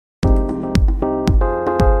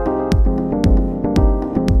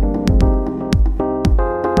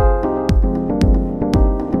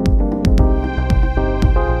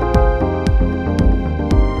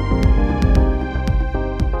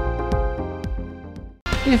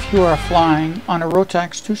If you are flying on a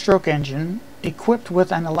Rotax two-stroke engine equipped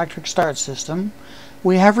with an electric start system,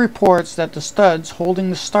 we have reports that the studs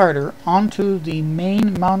holding the starter onto the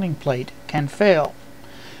main mounting plate can fail.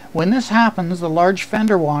 When this happens, the large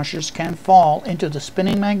fender washers can fall into the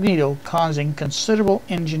spinning magneto, causing considerable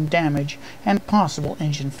engine damage and possible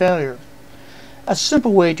engine failure. A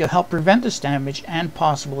simple way to help prevent this damage and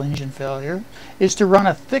possible engine failure is to run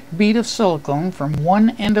a thick bead of silicone from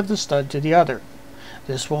one end of the stud to the other.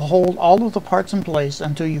 This will hold all of the parts in place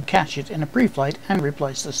until you catch it in a pre-flight and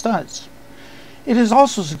replace the studs. It is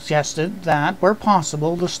also suggested that, where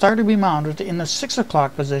possible, the starter be mounted in the 6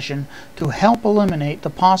 o'clock position to help eliminate the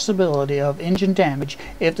possibility of engine damage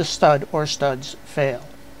if the stud or studs fail.